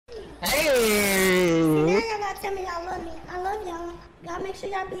Hey. Now y'all gotta tell me y'all love me. I love y'all. Y'all make sure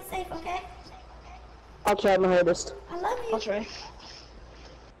y'all be safe, okay? I'll try my hardest. I love you. I'll try.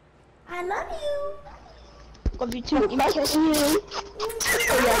 I love you. Love you too. Give me a kiss.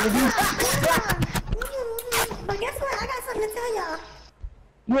 But guess what? I got something to tell y'all.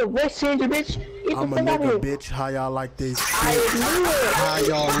 You a voice changer, bitch. I'm a nigga, bitch. How y'all like this dick? I knew it. How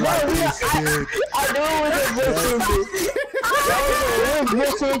y'all like this dick? I knew it was a voice changer. That was a real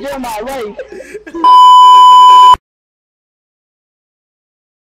voice changer in my life.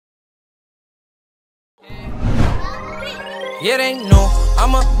 Yeah, they know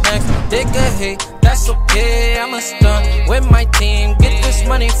I'm a next, dig a hit, that's okay. I'm a stunt with my team, get this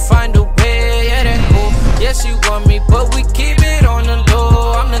money, find a way. Yeah, they cool. Yes, you want me, but we keep it on the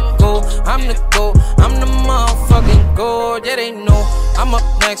low. I'm the go, I'm the go, I'm the motherfucking gold. Yeah, they know I'm up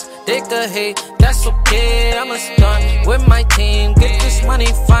next, dig a hit, that's okay. I'm a stunt with my team, get this money,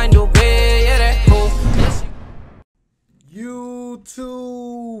 find a way. Yeah, they cool. Yes.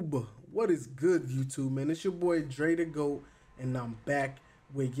 YouTube, what is good, YouTube, man? It's your boy DreThaGoat, and I'm back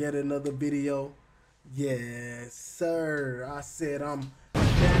with yet another video. Yes, sir. I said I'm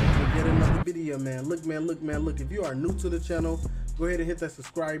back with yet another video, man. Look, man, look, man, look. If you are new to the channel, go ahead and hit that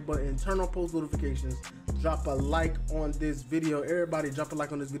subscribe button, turn on post notifications, drop a like on this video. Everybody drop a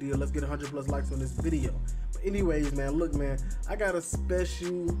like on this video. Let's get 100+ likes on this video. But anyways, man, look, man, I got a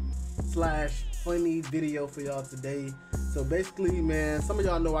special / funny video for y'all today. So basically, man, some of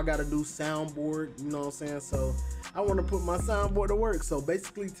y'all know I gotta do soundboard, you know what I'm saying? So I want to put my soundboard to work. So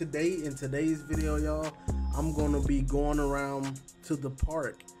basically today, in today's video, y'all, I'm gonna be going around to the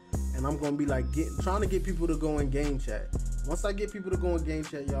park, and I'm gonna be like trying to get people to go in game chat. Once I get people to go in game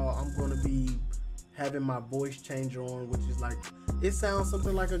chat, y'all, I'm gonna be having my voice changer on, which is like, it sounds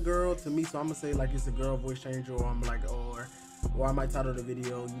something like a girl to me, so I'm gonna say like it's a girl voice changer, or I'm like, or I might title the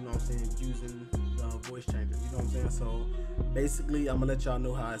video, you know what I'm saying, using the voice changer, you know what I'm saying? So basically, I'm gonna let y'all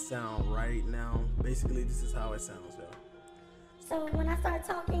know how it sounds right now. Basically, this is how it sounds, y'all. So when I start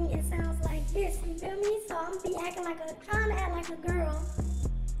talking, it sounds like this, you feel me? So I'm gonna be acting like trying to act like a girl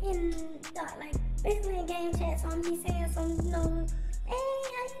in like basically in game chat. So I'm gonna be saying some, you know, hey,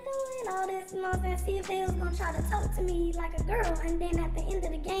 how you doing? All this, you know what I'm saying? See if they was gonna try to talk to me like a girl, and then at the end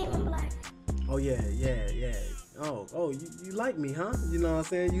of the game, I'm like, oh yeah. Oh, you like me, huh? You know what I'm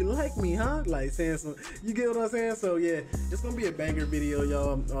saying? You like me, huh? Like saying some, you get what I'm saying? So yeah, it's gonna be a banger video,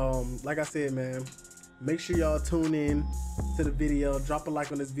 y'all. Like I said, man, make sure y'all tune in to the video. Drop a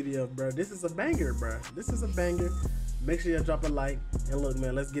like on this video, bro. This is a banger, bro. This is a banger. Make sure y'all drop a like. And look,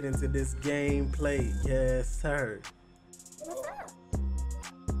 man, let's get into this gameplay. Yes, sir. what's up?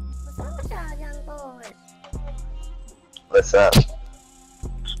 What's up with y'all young boys? What's up?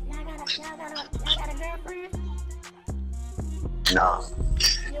 Y'all got a girlfriend? No.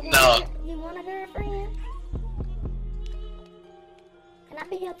 You want a girlfriend? Can I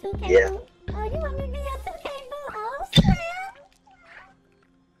be your 2K Yeah. boo? Oh, you want me to be your 2K boo? Oh, snap!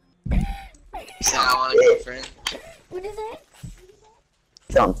 So I want a girlfriend. What is it?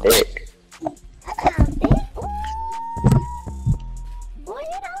 Sound thick. I sound thick? Ooh. Boy,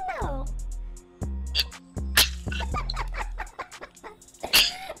 you don't know.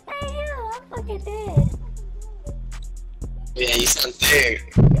 Hey, yo, I'm fucking dead. Yeah, you sound thick.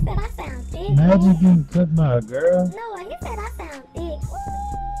 You said I sound thick? Imagine getting cut by a girl. No, he said I sound thick. Ooh.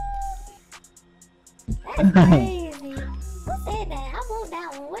 That's crazy. Who said that? I want that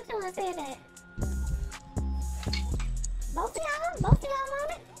one. Which one said that? Both of y'all? Both of y'all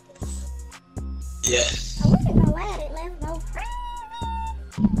want it? Yeah. Oh, we can go at it. Let's go crazy.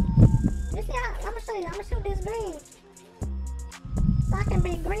 You see how, I'm gonna show you. I'm gonna shoot this green. So I can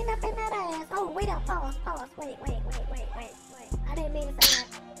be green up in that ass. Oh, wait up. Pause. Wait. I didn't mean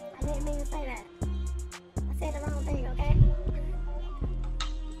to say that. I said the wrong thing, okay?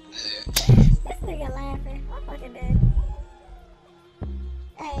 This nigga laughing. I'm fucking dead.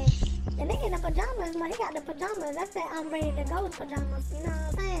 Hey, the nigga in the pajamas, man, he got the pajamas. That's that I'm ready to go pajamas, you know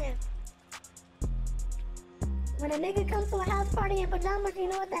what I'm saying? When a nigga comes to a house party in pajamas, you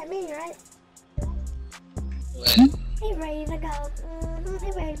know what that means, right? What? He ready to go.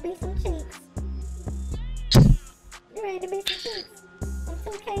 He ready to beat some cheeks. You ready to beat some cheeks? Some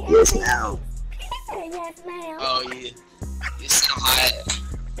 2K. Yes, ma'am. He said yes, ma'am. Oh, yeah. You sound hot.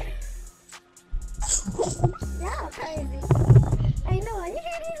 Y'all crazy. Hey, Noah, you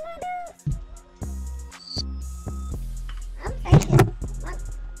hear these little dudes? I'm taking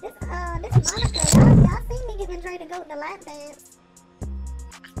this Monica. Y'all seen me giving DreThaGoat the lap dance.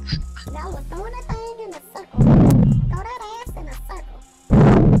 Y'all was throwing that thing in a circle. Throw that ass in a circle.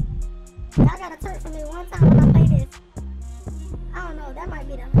 Y'all gotta twerk for me one time when I play this. I don't know, that might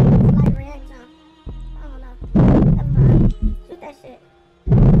be the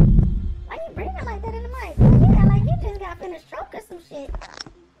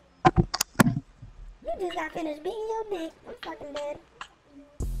finished beating your dick. I'm fucking dead.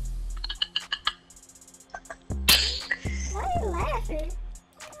 Why are you laughing?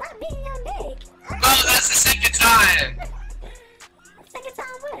 Stop beating your dick. Bro, that's the second time. Second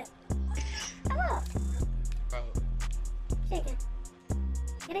time what? Come on. Bro. Chicken.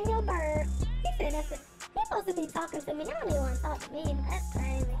 Get in your bird. He said that's it. He's supposed to be talking to me. Y'all don't even want to talk to me. That's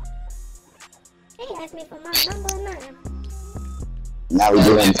crazy. He asked me for my number or nothing. Now we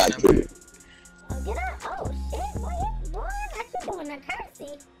do want to talk to you. Oh, get up. Oh, shit. Boy, I got you doing a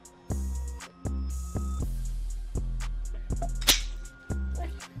curtsy.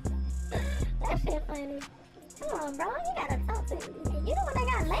 That shit funny. Come on, bro. You gotta talk to me. You the one that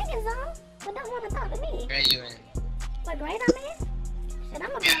got leggings on, but don't want to talk to me. Where you in? What grade I'm in? Shit,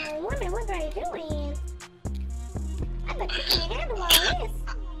 I'm a grown woman. What grade you in? I bet you can't handle all this.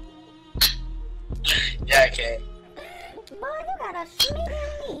 Yeah, I can. Boy, you got a sweet in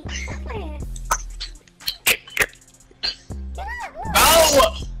me. Stop playing. Get up. Look.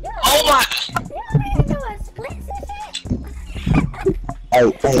 Oh! Oh my! You already do a splits and shit?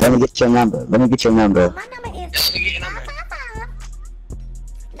 Hey, let me get your number. Let me get your number. My number is Let me get your number. 555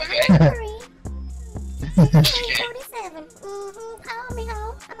 993 Call me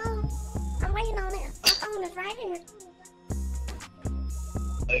home. Come on. I'm waiting on it. My phone is right here.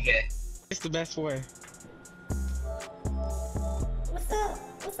 Okay. It's the best way. What's up?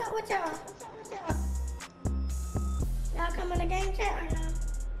 What's up with y'all? Y'all come in the game chat right now?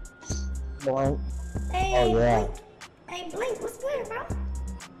 Blink. Hey, Oh, yeah. Blink. Hey, Blink, what's good, bro?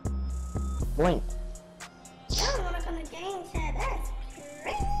 Blink. Y'all don't wanna come to game chat. That's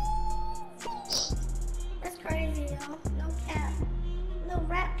crazy. That's crazy, y'all. No cap. No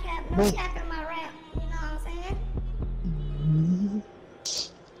rap cap. No Blink. cap in my rap. You know what I'm saying?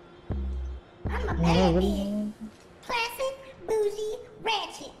 I'm a bad bitch. Classic, bougie,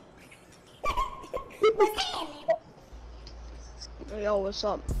 ratchet. What's happening? Yo, what's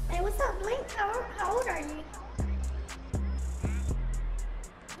up? Hey, what's up, Blink? How old are you?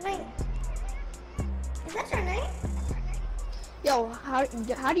 Blink. Is that your name? Yo,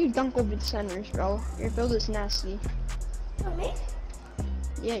 how do you dunk over the centers, bro? Your build is nasty. Oh, me?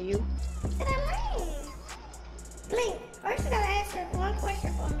 Yeah, you. Said I'm lame. Blink, first you gotta answer one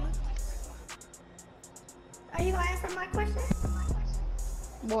question for me. Are you gonna answer my question?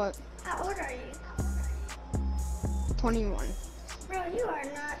 What? How old are you? 21. Bro, you are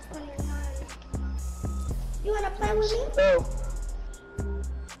not 21. You wanna play with me? Oh.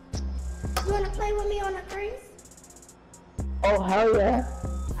 You wanna play with me on the threes? Oh, hell yeah.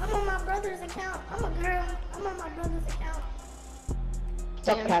 I'm on my brother's account. I'm a girl. I'm on my brother's account.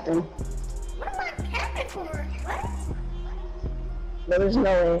 Stop capping. What am I capping for? What? There's no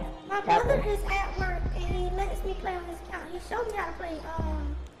way. My brother is at work and he lets me play on his account. He showed me how to play.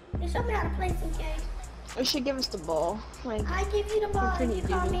 He showed me how to play 2K. You should give us the ball. Like, I give you the ball and pretty you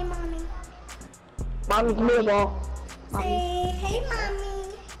call dude. me mommy. Mommy, give me the ball. Say, hey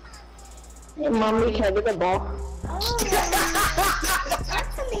mommy. Hey, mommy, can I get the ball? Oh,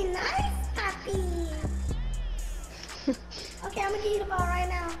 that's really nice, Papi. Okay, I'm gonna give you the ball right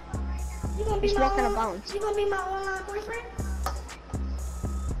now. You gonna be Just my walk out of bounds. You gonna be my online boyfriend?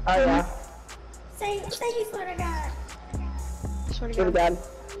 Oh, yeah. Say you swear to God. swear to Good God. God.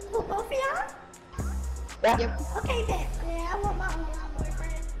 Who, both of y'all? Yeah. Yep. Okay then. Yeah, I want my online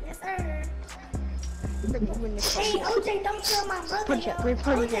boyfriend. Yes sir. Hey, OJ, don't tell my brother, Party yo. chat,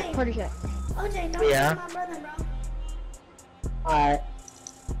 party chat, party chat. OJ, don't Yeah. tell my brother, bro. Alright.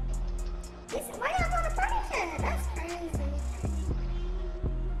 Listen, why y'all want to party chat? That's crazy.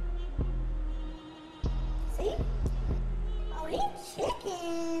 See? Oh, he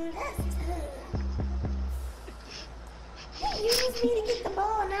chicken. That's good. He used me to get the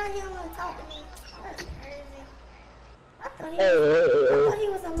ball, now he don't want to talk to me. That's crazy. I thought he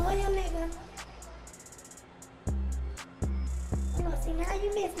was a loyal nigga. Look, see, now you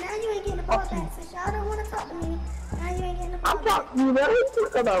missed. Now you ain't getting the ball back. Since y'all don't want to talk to me, now you ain't getting the ball I'm back. talking to you, man. What you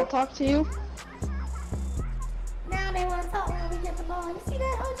talking I'll about? talk to you. Now they want to talk when we get the ball. You see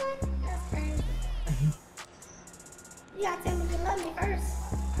that, OJ? That's crazy. You gotta tell me you love me first.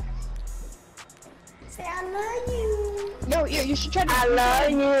 Say I love you. Yo, you should try to. I love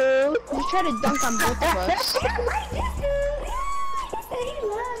you. You should try to dunk on both of us. I like this dude. He said he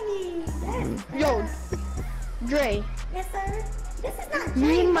love me. That's Yo, Dre, Yes, sir. This is not Me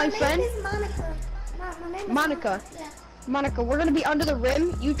Jay. and my name friend- is Monica. My name is Monica. Yeah. Monica, we're gonna be under the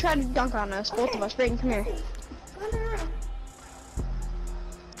rim. You try to dunk on us, both of us. Brayden, come here. Let's see. Go in the room.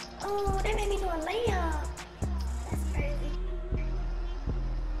 Oh, they made me do a layup. That's crazy.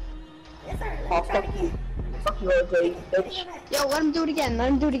 Yes, sir. Let me try it again. Fuck you, OJ, bitch. Yo, let him do it again. Let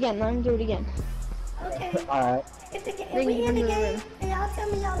him do it again. Let him do it again. OJ, Okay. Alright. If Bring we it in the in the game, room. then y'all tell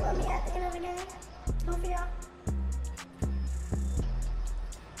me y'all love me at the end of the game. Both of y'all.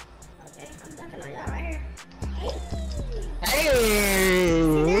 Okay, I'm dunking on y'all right here. Hey!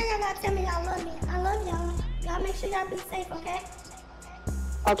 Now y'all gotta tell me y'all love me. I love y'all. Y'all make sure y'all be safe, okay?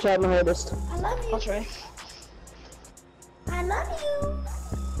 I'll try my hardest. I love you. I'll try. I love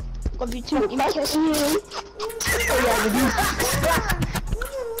you. Love you too. Give me a kiss.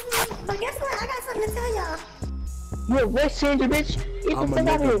 But guess what? I got something to tell y'all. You a voice changer, bitch. Get I'm the a fuck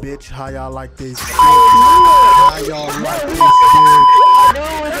out of nigga, here. bitch. How y'all like this? How y'all like this? I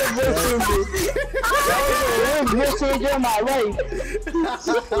know it was a voice changer. That was a voice changer in my life.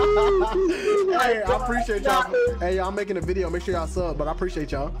 Hey, I appreciate y'all. Hey, y'all making a video. Make sure y'all sub, but I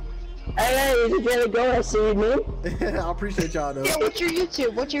appreciate y'all. Hey, it's DreThaGoat, I see man. I appreciate y'all though. Yeah, what's your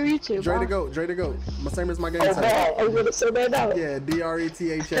YouTube? What's your YouTube? DreThaGoat, DreThaGoat. My same as my game Oh, title. man, I'm gonna say that now. Yeah,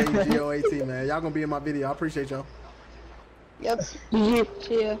 DreThaGoat, man. Y'all gonna be in my video. I appreciate y'all. Yep. GG.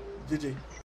 See ya. GG.